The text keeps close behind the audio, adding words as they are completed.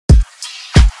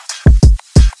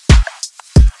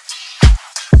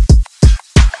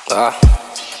Ah,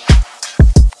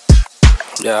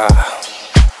 yeah.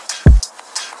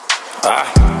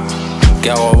 Ke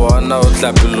a bona o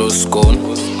tlapile scone.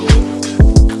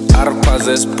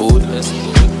 Arpaze spoon.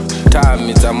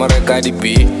 Time tsa mo reka di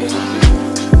bi.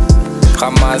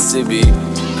 Gamase bi.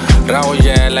 Ra go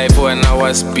ja life when I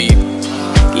was speed.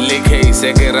 Lick hey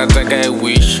se ke rata ka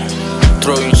wish.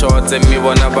 Throwing shots and me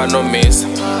bona ba no miss.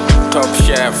 Top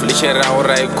chef, le shera go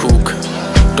rai cook.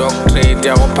 Dog trade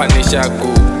ya go punisha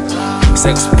cook.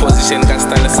 Sex position ka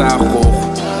style sa go.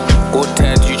 Go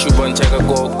TED YouTube on check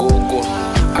go.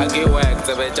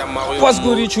 What's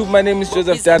good YouTube? My name is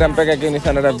Joseph Dad. I'm back again with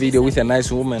another video with a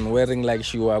nice woman wearing like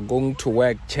she was going to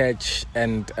work, church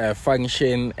and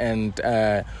function and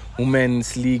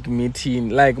women's league meeting.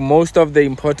 Like most of the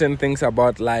important things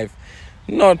about life.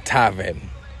 Not tavern.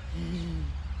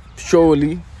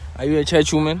 Surely. Are you a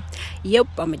church woman? Yep,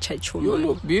 I'm a church woman. You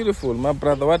look beautiful, my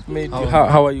brother. What made you?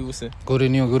 How are you, sir? Good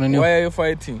in you. Why are you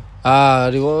fighting?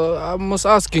 I was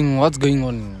asking what's going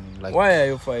on. Like, why are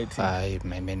you fighting? I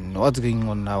mean, what's going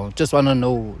on now? Just wanna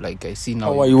know. Like, I see now.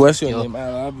 How are you? What's your name? I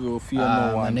love you. Fear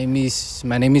no one.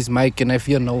 My name is Mike, and I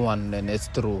fear no one, and it's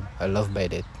true. I love by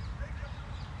that.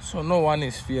 So no one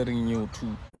is fearing you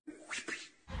too.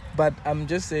 But I'm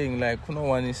just saying, like, no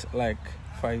one is like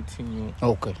fighting you.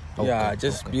 Okay. Yeah,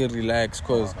 just be relaxed,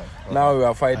 cause now you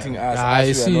are fighting us.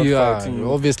 I see you.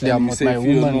 Obviously, I'm not my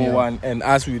woman. No one, and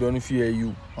us, we don't fear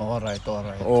you. All right.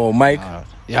 Oh, Mike.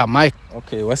 Yeah, Mike.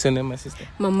 Okay, what's your name, my sister?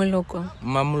 Mamuloko.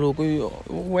 Mamuloko.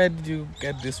 Where did you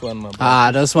get this one, my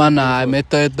brother? This one I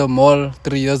met her at the mall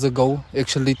 3 years ago.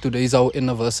 Actually, today is our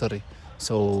anniversary,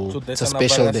 so it's a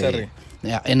special day.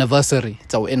 Yeah, anniversary.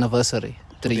 It's our anniversary.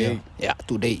 3 years. Yeah,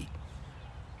 today.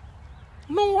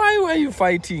 No, why were you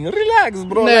fighting? Relax,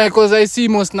 bro. Yeah, because I see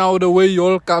most now the way you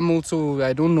all come out, so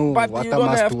I don't know but what I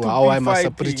must do, how I must fighting,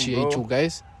 appreciate bro. you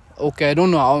guys. Okay, I don't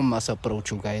know how I must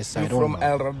approach you guys. You're I don't from know.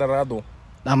 El Dorado.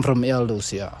 I'm from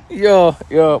Eldos, yeah.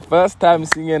 Yo, first time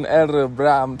singing El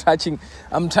bro. I'm touching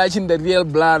the real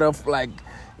blood of like,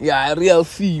 a real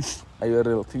thief. Are you a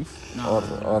real thief? No,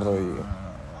 or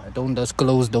I don't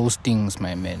disclose those things,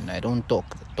 my man. I don't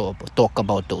talk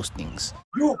about those things.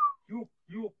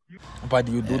 But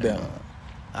you do them.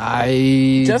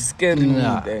 I just scaring me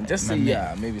then. Just say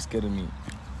maybe scaring me.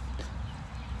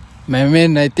 My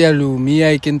man, I tell you, me,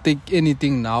 I can take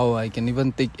anything now. I can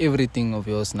even take everything of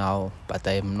yours now. But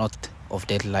I am not of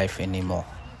that life anymore.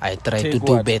 I try to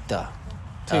do better.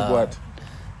 Take what?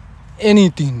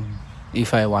 Anything,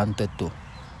 if I wanted to.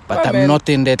 But I'm not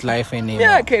in that life anymore.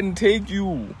 Yeah, I can take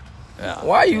you. Yeah,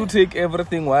 why you take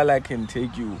everything while I can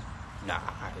take you? Nah.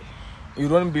 You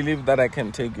don't believe that I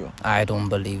can take you? I don't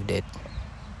believe that.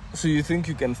 So you think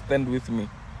you can stand with me?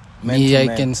 I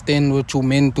can stand with you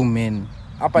man to man.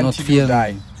 Up until you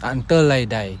die? Until I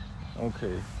die.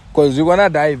 Okay. Because you're gonna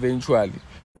die eventually.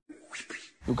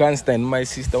 You can't stand my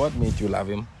sister. What made you love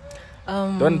him?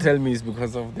 Don't tell me it's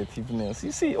because of the thickness.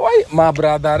 You see, why? My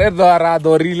brother,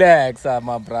 Eduardo, relax,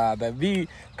 my brother. Be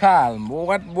calm.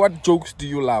 What jokes do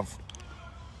you love?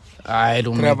 I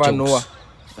don't make Trevor jokes. Noah.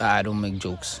 I don't make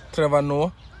jokes. Trevor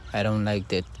Noah? I don't like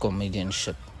that comedian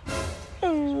shit.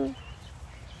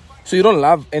 So you don't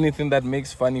love anything that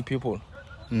makes funny people?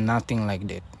 Nothing like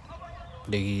that.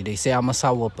 They say I'm a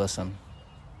sour person.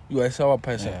 You are a sour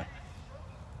person? Yeah.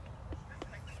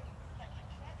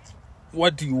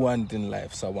 What do you want in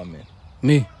life, sour man?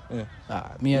 Me? Yeah.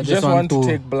 Me, I you just want to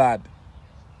take blood?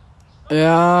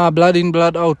 Yeah, blood in,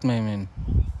 blood out, my man.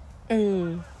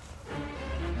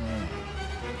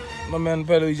 My man,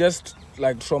 Pelo, you just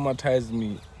like traumatized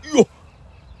me. Yo!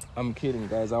 I'm kidding,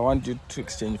 guys. I want you to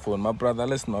exchange phone. My brother,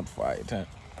 let's not fight. Huh?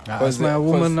 That's my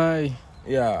woman,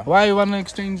 Yeah. Why you wanna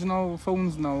exchange now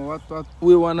phones now? What?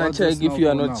 We wanna check if you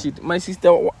are not cheating. My sister,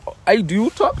 do you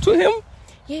talk to him?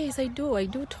 Yes, I do. I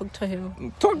do talk to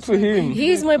him. Talk to him.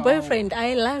 He's my boyfriend.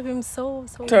 I love him so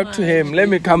much. Talk to him. Let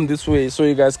me come this way so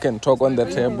you guys can talk on the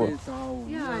table.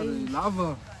 Yeah, I love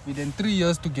her. We've been 3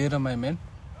 years together, my man.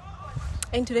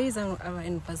 And today is our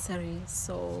anniversary,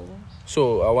 so...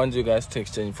 So, I want you guys to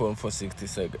exchange phone for 60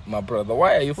 seconds. My brother,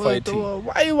 why are you fighting?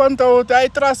 Why you want out? I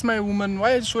trust my woman.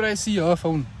 Why should I see her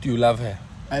phone? Do you love her?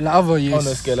 I love her, yes.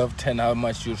 On a scale of 10, how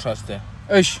much do you trust her?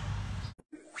 Ish.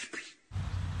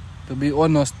 To be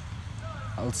honest,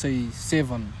 I'll say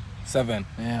 7. 7?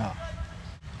 Yeah.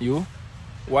 You?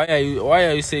 Why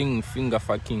are you saying finger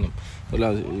fucking?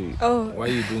 Oh. Why are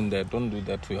you doing that? Don't do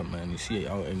that to your man. You see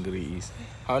how angry he is.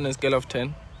 How on a scale of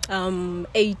 10?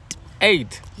 8.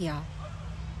 8? Yeah.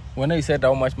 When I said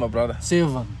how much, my brother?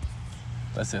 7.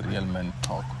 That's a real man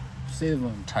talk.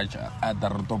 7. Touch at the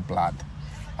root of blood.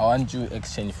 I want you to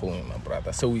exchange phone, my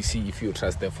brother, so we see if you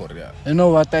trust her for real. You know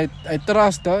what? I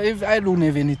trust her. If I don't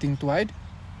have anything to hide,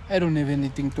 I don't have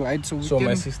anything to hide. So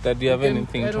my sister, do you have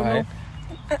anything to hide?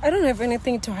 I don't have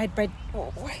anything to hide, but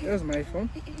why? Here's my phone.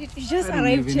 You just I don't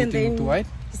arrived have here and anything then to hide.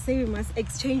 you say we must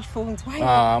exchange phones.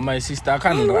 Why? My sister, I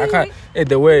can't. Hey,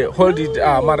 the way, hold it.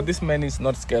 Mar, this man is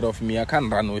not scared of me. I can't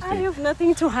run with I it. have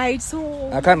nothing to hide, so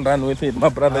I can't run with it. My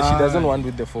brother, she doesn't want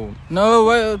with the phone.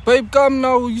 No, babe, come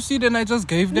now. You see, then I just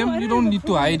gave them. No, I you don't don't have need a to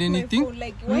problem hide with my anything. phone.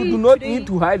 Like, why You do not today- need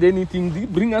to hide anything.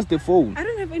 Bring us the phone. I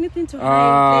don't have anything to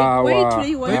hide. Like, why today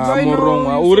you want Babe, to I know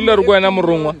Morongwa. you Urile said rukwena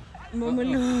everything. morongwa.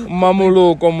 Mamalo.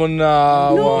 Mamuloko mona.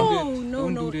 Don't No.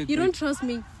 do that, You babe. don't trust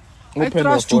me. I Open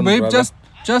trust your you, phone, babe. brother.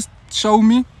 Just show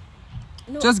me.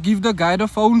 No. Just give the guy the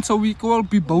phone so we all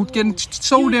be both can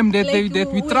show them that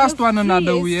we trust one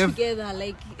another. We have together.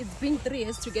 Like it's been 3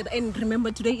 years together, and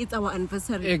remember today it's our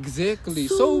anniversary. exactly.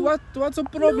 So- So what's the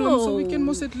problem? So we can No.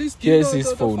 most at least give Here's the- his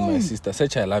the phone, my sister.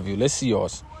 Search, I love you. Let's see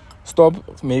yours. Stop.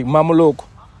 Make Mamuloko.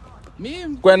 Me,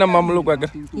 Kwena Mamuloko.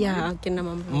 Yeah, okay, na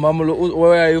mama. Mamuloko.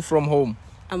 Where are you from home?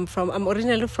 I'm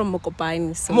originally from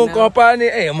Mokopane. So now- Mokopane,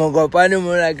 Mokopane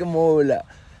mo like mola.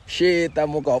 Shit,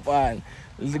 Mokopane.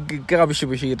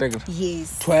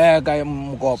 Yes. Twega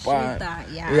Mokopane.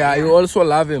 Yeah. Yeah, you also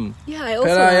love him. Yeah, I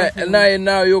also love him.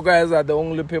 Now you guys are the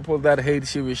only people that hate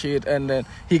Shibi shit, and then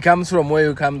he comes from where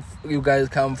you guys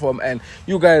come from, and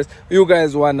you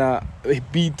guys wanna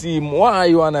beat him. Why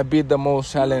you wanna beat the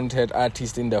most talented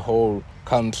artist in the whole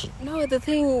country? No, the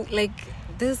thing, like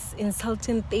this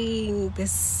insulting thing,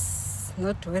 this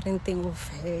not wearing thing of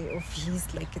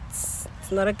his, like it's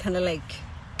not a kind of like.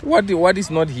 What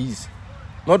is not his?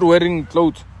 Not wearing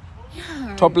clothes.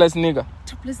 Yeah. Topless nigga.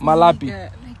 Topless Malapi.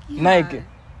 nigga, like, yeah. Nike.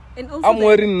 And also I'm the-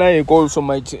 wearing Nike also,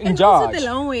 my And also the judge.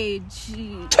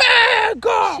 language.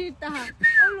 Tega! Shit,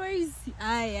 always.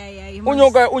 Aye.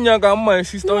 Unyaka, my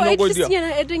sister. No, Unyaka, at least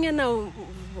dear. adding now.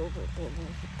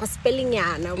 Spelling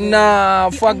yana. Nah,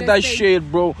 You fuck that understand?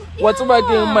 shit, bro. What's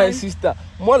about Yeah. my sister?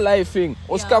 More lifing.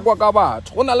 Oscar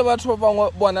Kwakabat.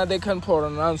 When I they can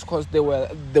pronounce because they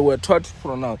were taught to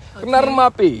pronounce.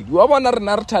 You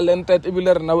are talented,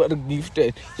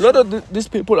 gifted. A lot of these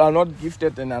people are not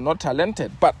gifted and are not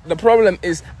talented. But the problem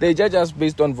is they judge us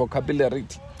based on vocabulary.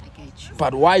 I get you.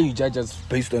 But why you judge us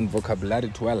based on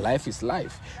vocabulary? Well, life is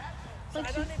life.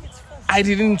 I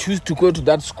didn't choose to go to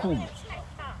that school.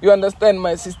 You understand,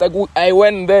 my sister? I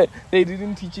went there. They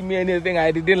didn't teach me anything. I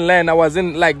didn't learn. I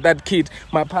wasn't like that kid.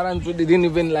 My parents didn't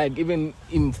even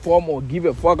inform or give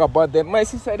a fuck about that. My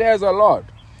sister, there's a lot.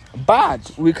 But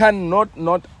we cannot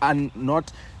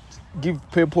not give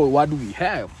people what we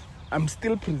have. I'm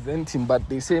still presenting, but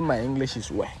they say my English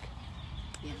is whack.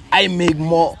 I make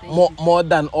more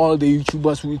than all the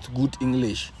YouTubers with good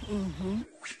English.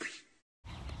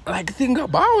 Like, think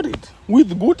about it.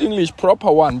 With good English,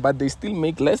 proper one, but they still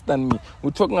make less than me.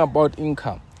 We're talking about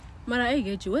income. Mara, I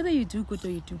get you. Whether you do good or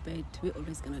you do bad, we're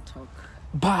always gonna talk.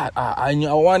 But I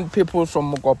want people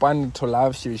from Mokopane to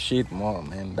love shit more,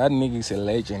 man. That nigga is a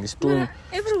legend. He's doing.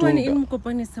 Everyone in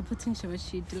Mokopane is supporting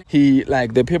Shabashid. Like, He,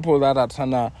 like, the people that are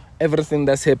trying to, everything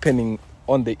that's happening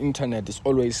on the internet is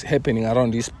always happening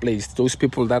around this place. Those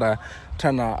people that are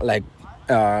trying to, like,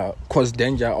 cause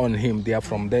danger on him, they are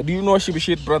from there. Do you know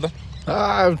Shibishit, brother?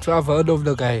 I've heard of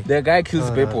the guy. The guy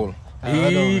kills people. I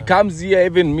don't He know. comes here,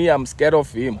 even me, I'm scared of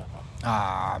him.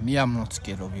 Me, I'm not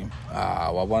scared of him.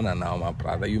 Wabana now, my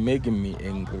brother. You're making me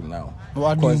angry now.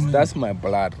 What do you Because mean? that's my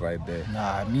blood right there.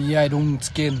 Nah, me, I don't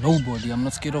scare nobody. I'm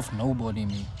not scared of nobody,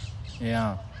 me.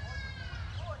 Yeah.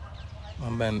 My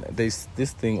man, there's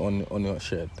this thing on your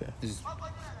shirt there. This-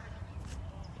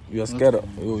 You're scared of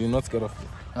you're not scared of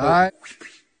I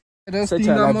that Such thing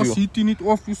I I'm love not you. hitting it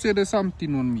off. You said there's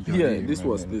something on me. Here, this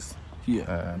was this. Here.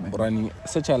 man. Running.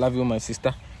 Such I love you, my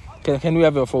sister. Can we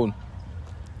have your phone?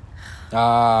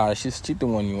 She's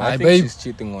cheating on you. I Aye, think babe. she's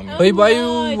cheating on you. Babe, why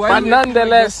God. you? But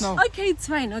nonetheless, now? okay, it's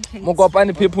fine. Okay.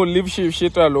 Mokopane people leave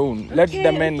shit alone. Let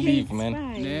the man leave, it's man.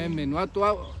 fine. Nah, man. What?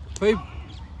 Babe,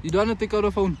 you don't want to take out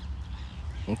the phone?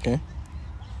 Okay.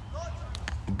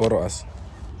 Borrow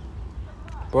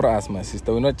us, my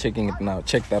sister. We're not checking it now.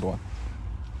 Check that one.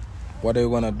 What are you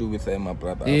gonna do with her, my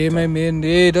brother? Hey, after? my man.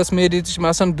 Hey, that's made it. She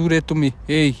mustn't do that to me.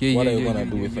 Hey. What are you hey, gonna hey,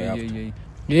 do with her after?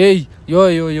 Hey,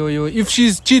 yo. If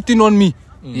she's cheating on me,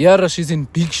 Yara, she's in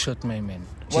big shot, my man.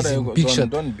 What She's are in you big gonna shot.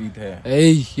 Don't beat her.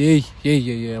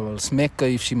 Hey. Well, smack her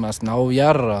if she must. Now,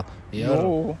 Yara.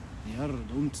 No. Yara,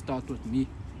 don't start with me.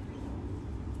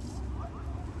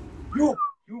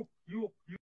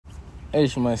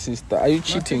 Aish, my sister, are you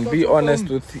cheating? take Be out your honest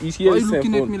phone. with. Why are you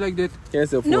looking at phone. me like that? Here's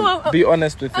the phone. No, Be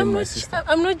honest with him, I'm my not. sister.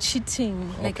 I'm not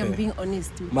cheating. Like I'm Okay. being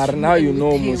honest with But you. now you and know,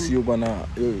 with Mus, him. you're gonna.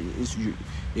 You,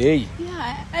 hey.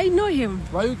 Yeah, I know him.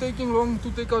 Why are you taking long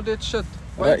to take out that shit?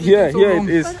 Why are you Here, taking so here long?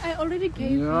 it is. But I already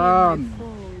gave Yeah. him my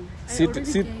phone. I Sit, already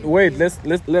sit. gave Wait,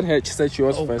 him. let her search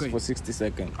yours Okay. first for 60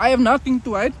 seconds. I have nothing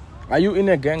to hide. Are you in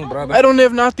a gang, brother? I don't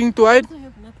have nothing to hide. I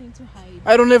have nothing to hide.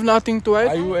 I don't have nothing to Are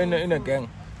hide. you in a gang?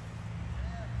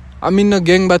 I'm in a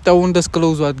gang, but I won't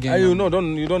disclose what gang. You I'm know,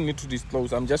 you don't need to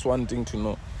disclose. I'm just wanting to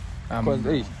know. in. Because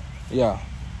hey, yeah.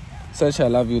 Such I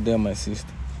love you there, my sister.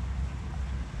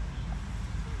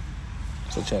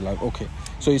 Such I love. Okay.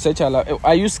 So you such I love.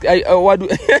 Are you? What do?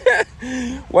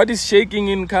 What is shaking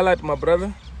in colored, my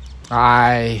brother?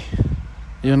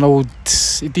 You know,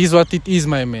 it is what it is,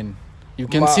 my man. You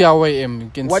can see how I am.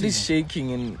 You can What see is shaking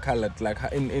in colored, like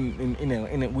in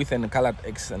a with a colored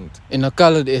accent? in a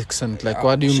colored accent. Like,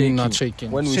 what do you mean not shaking?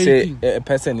 When we Shaking. say a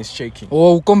person is shaking.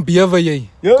 Oh, kom bewe jy.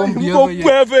 Kom bewe jy.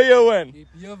 jy.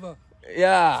 Bewe.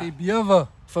 Yeah. Sê bewe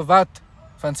vir wat?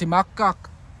 Van sy makak.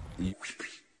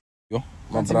 Yo, my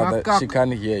Fancy brother, makak. she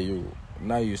can't hear you.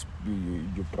 Now you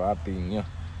prating, yeah.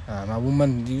 My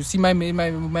woman, you see my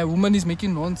woman is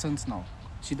making nonsense now.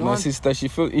 She don't My want. sister,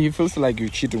 he feels like you're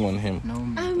cheating on him. No,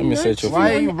 man. I'm Let me not search your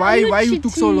cheating. phone. Why I'm you not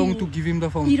took so long to cheating. give him the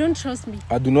phone? You don't trust me.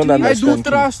 I do not I understand. do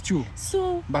trust you.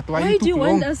 So But why you why do took you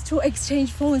want long? us to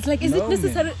exchange phones? Like, is No, it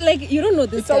necessary? Like, you don't know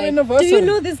this It's guy. our anniversary. Do you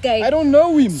know this guy? I don't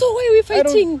know him. So why are we I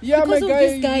don't- fighting? Yeah, because my of guy,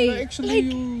 this guy. Actually,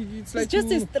 Like, it's like just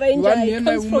you, a stranger. You want me He and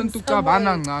my comes woman from to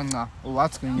kabana somewhere. nga.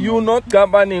 What's going on? You're not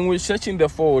governing. We're searching the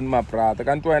phone, my brother.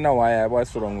 Can't you know why?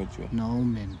 What's wrong with you? No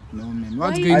man, no man.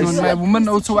 What's Why going you on? so My woman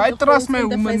aggressive also. to I the trust phones my in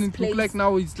the woman. first It look place? like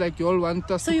now it's like you all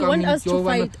want us So to you come want in. us You to all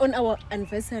wanna- fight on our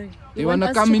anniversary? They wanna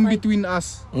us come to in fight? between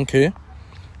us. Okay.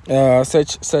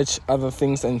 Search other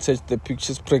things and search the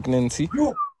pictures pregnancy.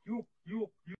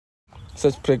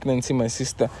 Search pregnancy, my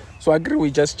sister. So I agree we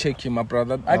just check you, my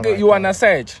brother. I agree, Alright, you wanna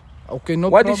search? Okay, no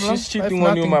What if problem. she's I have cheating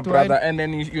on you, nothing my to brother, hide. and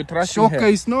then you trust her?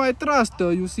 Showcase. No, I trust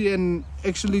her. You see, and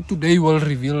actually today will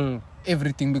reveal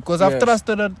everything because I've Yes.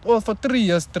 trusted her for 3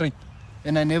 years straight,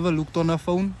 and I never looked on her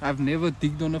phone. I've never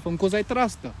digged on her phone because I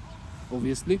trust her.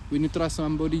 Obviously, when you trust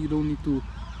somebody, you don't need to,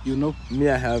 you know. Me,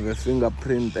 I have a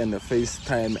fingerprint and a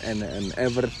FaceTime and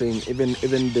everything. Even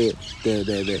the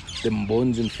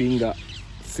bones and finger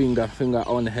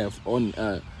on her on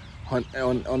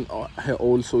her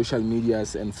old social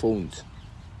medias and phones.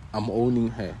 I'm owning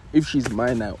her. If she's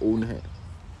mine, I own her.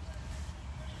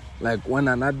 Like when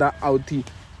another outie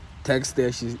texts her,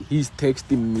 he's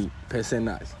texting me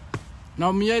personally.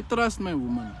 Now me, I trust my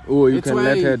woman. Oh, you That's can why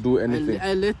let her do anything.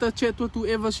 I let her chat with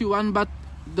whoever she want, but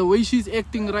the way she's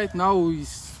acting right now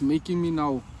is making me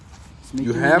now. It's making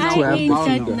You me have now to have I ain't the bound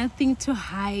got finger. now. nothing to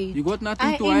hide. You got nothing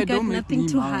I to ain't hide. got Don't make nothing me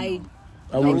to mad hide. now.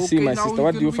 I will see, my now sister.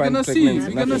 What do you find We're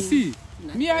pregnant? gonna see.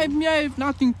 Me, I have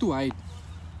nothing to hide.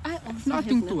 I also Nothing have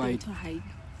to nothing hide. to hide.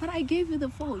 But I gave you the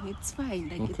phone. It's fine.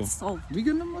 Like, Okay. it's solved. We're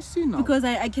gonna see now. Because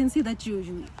I can see that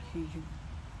you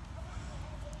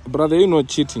Brother, you're not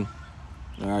cheating.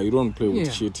 You don't play with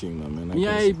Yeah. cheating,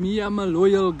 man. I'm a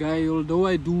loyal guy. Although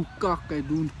I do cock, I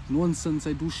do nonsense,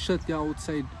 I do shit here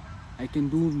outside. I can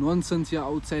do nonsense here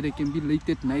outside. I can be late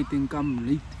at night and come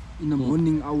late in the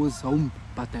morning hours home.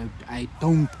 But I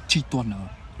don't cheat on her.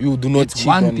 You do not It's cheat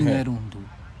one on thing her. I don't do.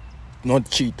 Not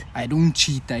cheat. I don't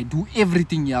cheat. I do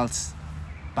everything else,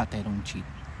 but I don't cheat.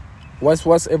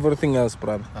 What's everything else,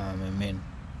 brother? My man.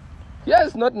 Yeah,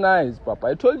 it's not nice, Papa.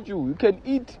 I told you, you can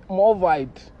eat more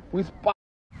white with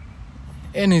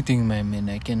Anything, my man.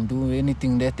 I can do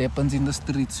anything that happens in the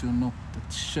streets, you know.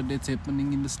 That shit that's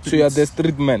happening in the streets. So you're the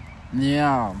street man.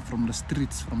 Yeah, from the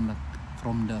streets, from the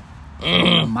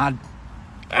mud.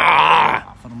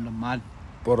 From the mud.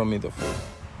 Borrow me the phone.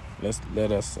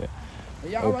 Let us say.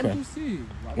 Yeah, Okay. I want to see.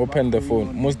 Open the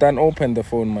phone. Mustan, open the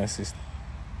phone, my sister.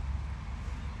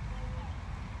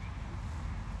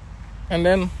 And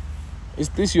then, is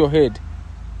this your head?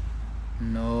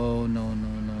 No.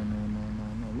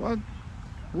 What?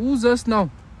 Who's us now?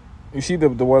 You see the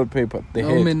wallpaper, the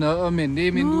head. They mean,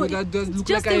 No, that does it's look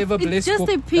just like I have a it's blessed just a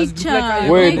Does look like I picture. have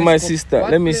a Wait, blessed my cup. sister,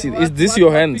 What let me the- see. what- Is this what- your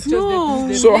what hand? pictures No.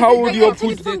 that is So there? how would you I took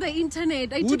put it from the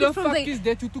internet. I Who took the it from fuck the. is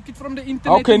that? You took it from the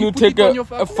internet. How can and you put take it on a your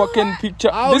phone? fucking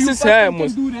picture? How This you is her, fucking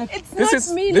Mus. can do that? It's This not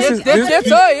is- me. this like, is- I this- That's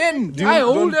don't- her hand. Do you- I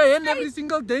hold don't- her hand every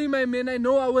single day, my man. I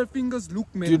know how her fingers look,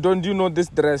 man. You know this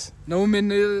dress? No, man,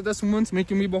 this woman's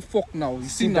making me but fuck now. You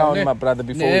see Sit now, down, ne? my brother,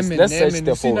 before Nah, we- man, let's nah, search man.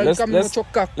 the You see phone. now, you come with your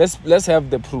cock. Let's have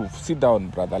the proof. Sit down,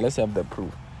 brother. Let's have the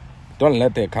proof. Don't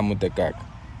let her come with the cock.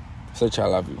 Such I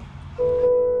love you.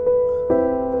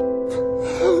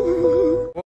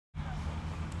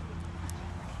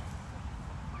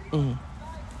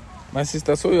 My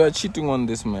sister, so you are cheating on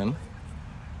this man?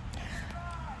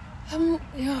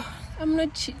 Yeah, I'm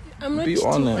not cheating. Be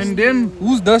honest. And then,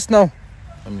 who's this now?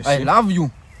 Let me I see. love you.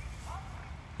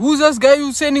 Who's this guy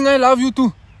you sending I love you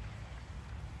to?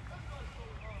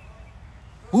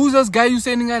 Who's this guy you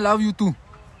sending I love you to?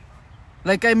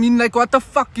 Like, I mean, like, what the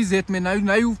fuck is that, man?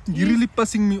 Now you're really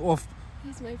pissing me off.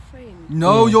 He's my friend.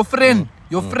 No, your friend.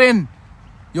 Your friend.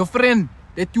 Your friend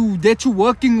that you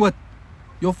working with.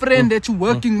 Your friend that you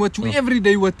working with. You every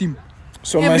day with him.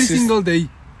 So every my sister, single day.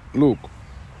 look,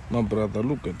 my brother,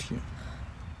 look at him.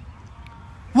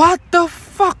 What the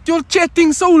fuck? You're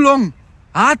chatting so long.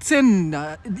 Hearts and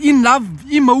in love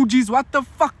emojis. What the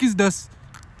fuck is this?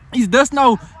 Is this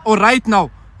now or right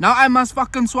now? Now I must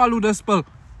fucking swallow this pill.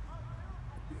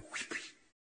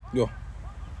 Yo.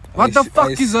 What the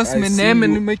fuck is this, man? Name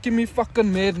and making me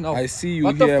fucking mad now. I see you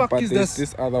What the here, fuck but is there's this?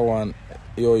 this other one.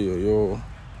 Yo.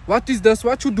 What is this?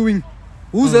 What you doing?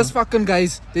 Who's this fucking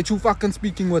guys that you fucking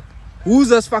speaking with? Who's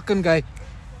this fucking guy?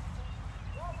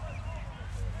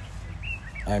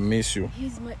 I miss you.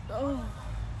 He's my. Oh,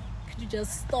 could you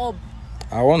just stop?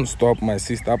 I won't stop, my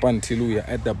sister, up until we are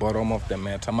at the bottom of the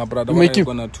matter. My brother, what Make are you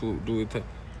him- gonna do with it?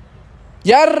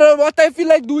 Yeah, what I feel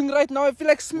like doing right now, I feel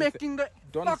like smacking the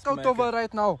Don't fuck out smack of her her.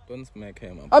 right now. Don't smack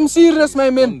him. my I'm brother, serious, please. my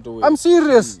man. Don't do it. I'm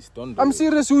serious. Please, don't do I'm it.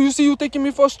 serious. You see, you taking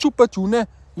me for stupid, you, ne? You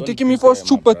Don't taking me beat for her, my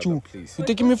stupid, brother, you. please. You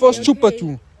taking me for Okay, stupid, okay.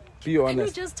 you. Be Can we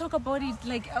honest. just talk about it?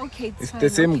 Like, okay, It's fine, the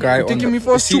same okay. guy. You're taking me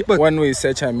for see, stupid. One way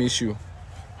search, I miss you.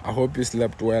 I hope you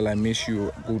slept well. I miss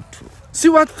you. Good. See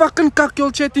what fucking cock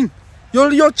you're chatting.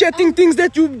 You're chatting things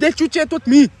that you chat with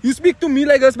me. You speak to me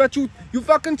like this, but you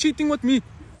fucking cheating with me.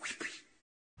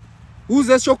 Who's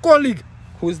this? Your colleague?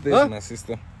 Who's this, Huh? my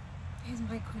sister? He's my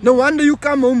colleague. No wonder you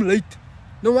come home late.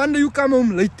 No wonder you come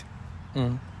home late.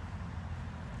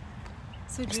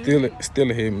 So do you Still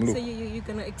him. So Look. you're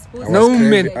gonna expose I was No craving-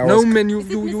 man, I no was- man, you Is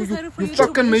it necessary for you to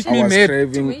fucking make mention- me I was mad.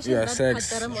 craving mention your that sex,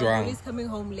 part that I'm Joang. always coming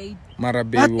home late. Mara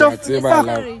baby, What the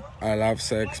whatever, fuck? I love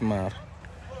sex, Mar.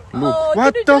 Oh,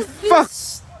 What can you the just fuck?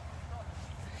 please-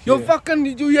 You're Yeah. fucking,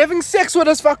 you having sex with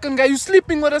this fucking guy. You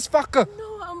sleeping with this fucker.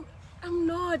 No, I'm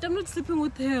not. I'm not sleeping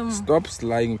with him. Stop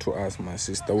lying to us, my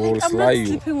sister. We will I'm sly not you.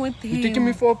 sleeping with him. You taking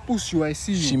me for a push, you. I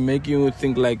see She you. making you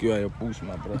think like you are a puss,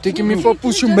 my brother. Taking me Can for a you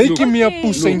push. You just- making me a okay,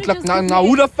 push. can you Ain't like just now, give now. me-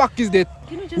 Who the fuck is that?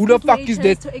 Can you just Who the give me fuck a is chance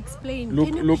that? to explain? Look,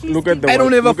 Can you look, please look at give the. me- I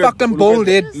don't have a fucking ball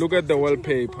head. Look at the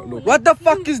wallpaper. Look. What the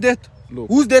fuck is that? Look.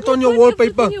 Who's that on your Put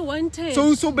everything wallpaper? you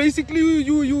wanted. So basically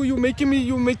you making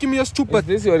me a stupid. Is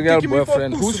this your real Taking me for a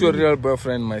boyfriend? puss, Who's your really. real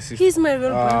boyfriend, my sister? He's my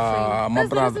real Ah, boyfriend. my That's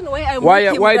brother. the reason why I'm Why with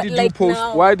him, did you like post?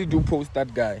 now. Why did you post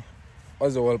that guy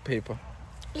as a wallpaper?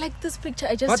 Like this picture,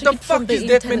 I just What took the it from fuck the is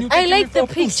that, man? internet. You I taking me like the for a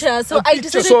puss? picture, so A I picture.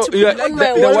 decided So to put you it are, on my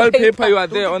the wallpaper you are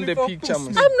Don't there take on me the for a picture, puss,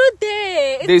 man. man. I'm not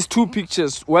there. There's two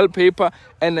pictures, wallpaper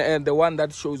and the one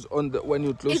that shows on the when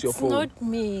you close your It's phone. not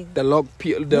me. The log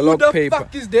Who log the paper.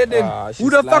 fuck is that then? Ah, Who she's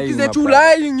the fuck is lying, that? my You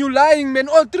brother. you lying, man.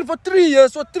 For 3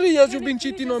 years you've been Can you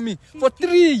cheating on me. just- For can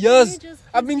 3 you years. just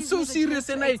I've been give so me the serious chance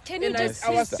and to I ask? Can you just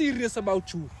was please- serious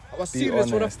about you. I was Be serious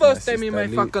for the honest, my first time in my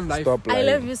sister. fucking life. Stop I lying.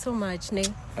 love you so much, Ne.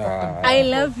 Ah. I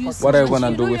love you so What much. are you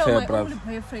gonna do know with you're her, my bruv? only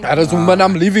boyfriend. Man,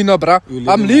 I'm leaving her, bruh. You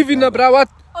I'm leaving leaving her, her, bruh. What?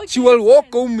 She Okay, will walk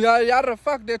fine. home. Yeah,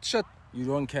 fuck that shit. You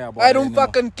don't care about I her don't anymore.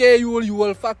 fucking care. You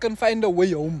will fucking find a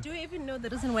way home. Do you even know the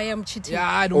reason why I'm cheating? Yeah,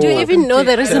 I don't Do you fucking even know the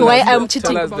care. reason Tell why us I'm the-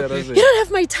 cheating? Tell us the reason. You don't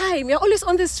have my time. You're always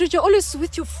on the street. You're always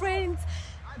with your friends.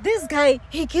 This guy,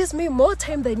 he gives me more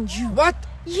time than you. What?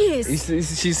 Yes.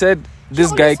 She said this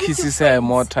You're guy always with your kisses her friends.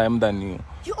 more time than you.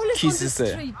 You're always kisses on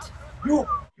her. the street. You.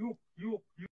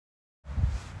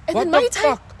 And What then my the time.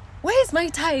 fuck? Where is my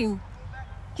time?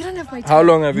 You don't have my time. How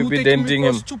long have you been taking me dating for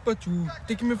him? stupid, you.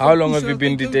 Taking me for How long pussy, have you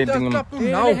been taking- dating him? stop Do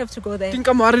you now. really have to go there? Think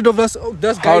I'm worried of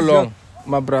this guy. How long?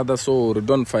 My brother, sorry,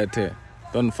 don't fight her.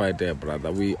 Don't fight her,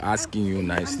 brother. We asking you I'm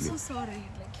nicely. so sorry.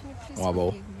 Like, can you please Wabo.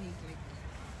 forgive me?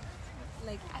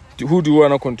 Like Who do you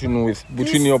wanna continue with between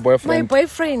this- your boyfriend?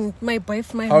 My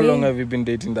boyfriend. How long have you been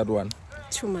dating that one?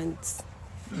 2 months.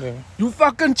 Yeah. You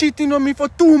fucking cheating on me for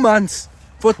 2 months.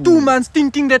 For 2 months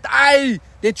thinking that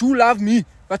you love me.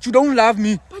 But you don't love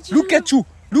me. But you Look at you.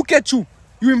 Look at you.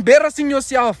 You embarrassing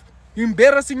yourself. You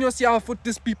embarrassing yourself with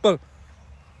these people.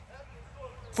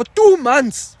 For 2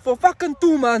 months. For fucking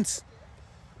 2 months.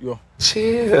 Yo.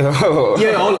 Chill.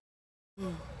 Yeah.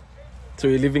 So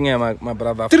you're leaving her, my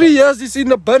brother. 3 years is in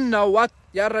the bin now. What?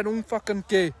 Yeah, I don't fucking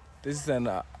care. This is an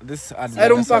this I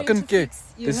don't advantage. fucking care.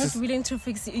 You're This not is- willing to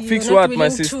fix. You're Fix not what, my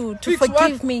willing sister? to Fix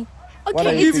forgive what? me. What are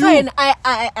Okay, you it's fixing? fine.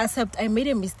 I accept. I made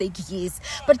a mistake, yes.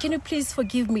 But can you please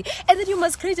forgive me? And then you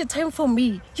must create a time for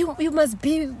me. You must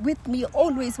be with me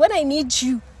always when I need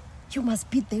you. You must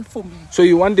be there for me. So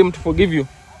you want him to forgive you?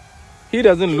 He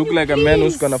doesn't look like a man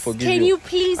who's gonna forgive you. Can you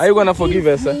please? Are you gonna forgive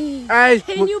her, sir?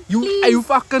 Can you please? Are you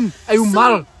fucking? Are you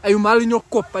mal? Are you mal in your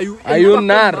cup? Are you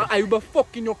nar? Are you the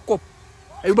fuck in your cup?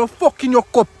 Are you the fuck in your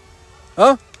cup?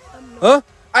 Huh? Huh?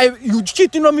 You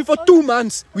cheating on me for 2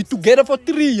 months. We together for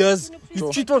 3 years.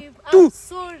 You cheat for 2. I'm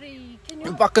sorry. Can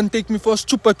You fucking take me for a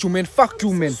stupid, you man. Fuck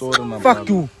you, man. Sorry, my Fuck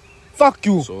brother. you. Fuck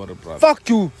you. Sorry, brother. Fuck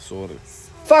you. Sorry.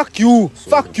 Fuck you.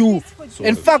 Fuck you. Sorry.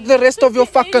 And fuck the rest of your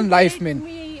fucking life, man.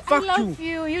 Fuck I love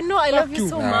you. You know I Fuck love you you.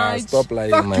 so Nah, much. stop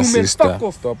lying, Fuck my you, man. sister. Fuck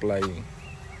off. Stop lying.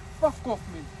 Fuck off,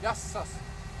 man. Yes, sus.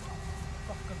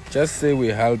 Just say we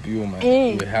help you, man.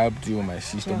 Hey. We helped you, my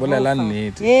sister. Jehovah. Bolela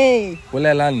nnete. Hey,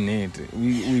 Bolela nnete.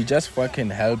 We just fucking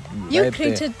helped you. you right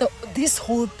there. created this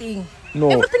whole thing. No,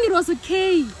 Everything it was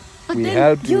okay. But we then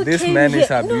helped you. This came man is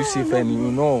here. abusive, No, and no,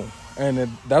 you know,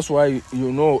 and that's why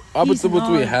you know.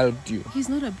 Absolutely, we not. helped you. He's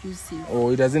not abusive. Oh,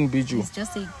 he doesn't beat you, He's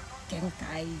just a gang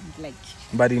guy. Like,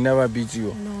 but he never beat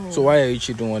you. No. So why are you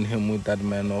cheating on him with that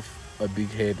man of a big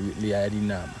head with Liadi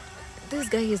Nama? this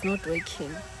guy is not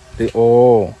working.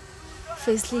 Oh,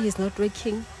 Firstly, he's not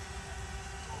working.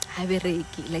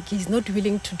 Like, he's not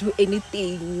willing to do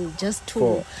anything just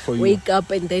to For you. wake up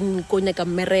and then go like a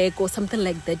merek or something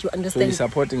like that. You so understand? you're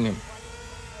supporting him.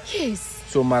 Yes.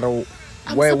 So Maro,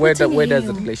 I'm where does supporting the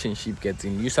him. relationship get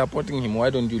in? You supporting him. Why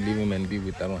don't you leave him and be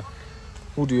with that one?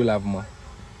 Who do you love more?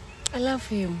 I love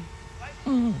him.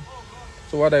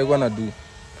 So what are you gonna do?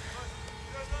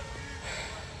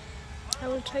 I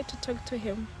will try to talk to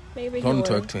him. Maybe he Don't will.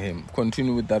 talk to him.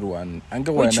 Continue with that one.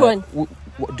 Which one?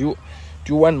 Do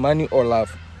you want money or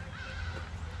love?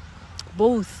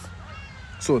 Both.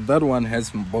 So that one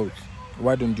has both.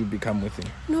 Why don't you become with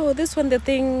him? No, this one, the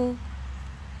thing.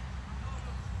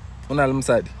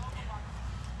 Unalimsadi.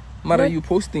 Mara, What? you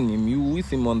posting him, you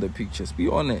with him on the pictures. Be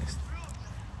honest.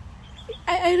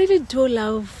 I really do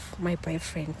love my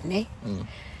boyfriend, ne? Mm.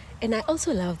 And I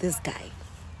also love this guy.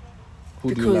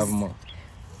 Who do you Because- love more?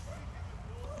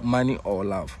 Money or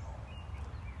love?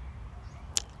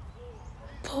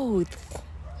 Both.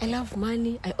 I love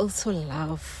money. I also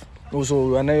love.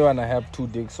 Also, I know you wanna have 2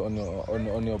 dicks on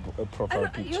your profile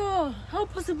picture. Yo, how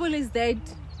possible is that?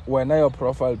 When your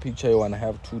profile picture, you wanna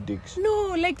have 2 dicks.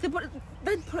 No, like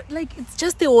like it's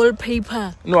just the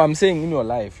wallpaper. No, I'm saying in your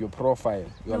life, your profile,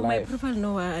 your No, my life. profile.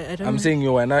 No, I don't. I'm saying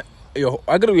you are not. I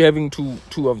agree we're having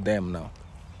two of them now.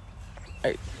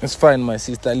 It's fine, my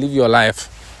sister. Live your life.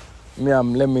 Let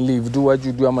me live. Do what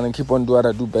you do. I'm gonna keep on doing what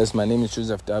I do best. My name is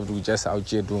Joseph David. We're just out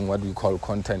here doing what we call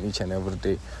content each and every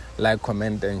day. Like,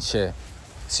 comment, and share.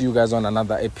 See you guys on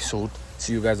another episode.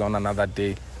 See you guys on another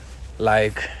day.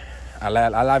 Like, I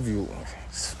love you.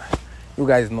 You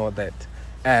guys know that.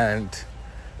 And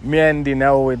me and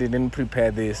Dineo, we didn't prepare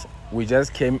this. We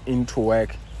just came into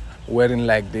work wearing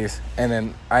like this. And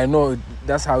then I know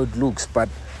that's how it looks, but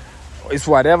it's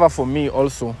whatever for me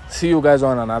also. See you guys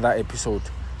on another episode.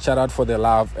 Shout out for the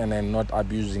love and then not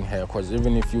abusing her. Because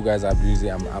even if you guys abuse it,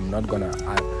 I'm not gonna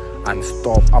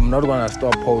unstop. I'm not gonna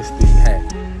stop posting her.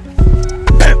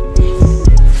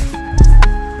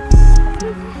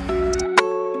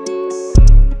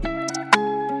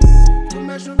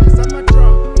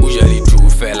 Usually two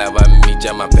fella ba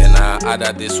mija mapena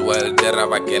ada this world dera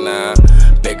bakena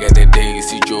back at the day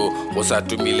si jo go sa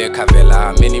tumile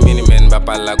khavela many men ba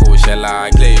palla go shela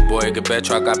playboy ke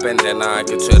betshwa ka pendena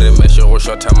ke tshwere meshe go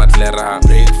shotha matlera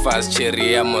breakfast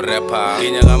cherry ya mo rapper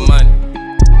kenya ga man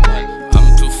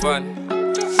I'm too fun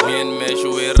me and mesh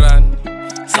we run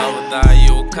sauda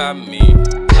you come me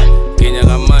kenya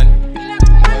ga man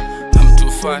I'm too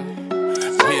fun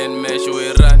me and mesh we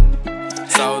run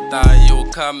sauda you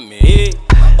come me. Hey,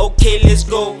 okay, let's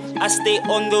go. I stay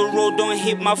on the road, don't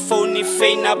hit my phone if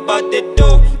ain't about the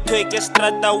dough. Twig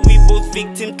strata, we both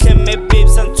victim, claim me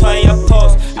babes and try a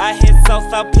pause. I head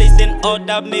south, I placed an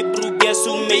order, me brew, guess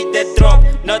who made the drop?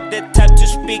 Not the type to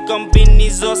speak on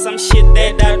business or some shit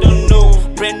that I don't know.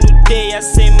 Brand new day, I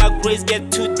say my grace,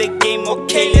 get to the game,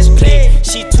 okay, let's play.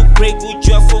 She too great, good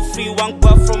job for free, one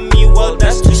bar from me, well,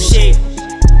 that's too shade.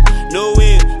 No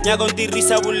way, nyago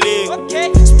ntirisa bule.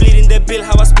 Splitting the bill,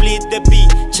 how I split the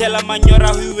beat. Chela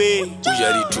manyora huwe.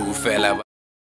 Usually two fella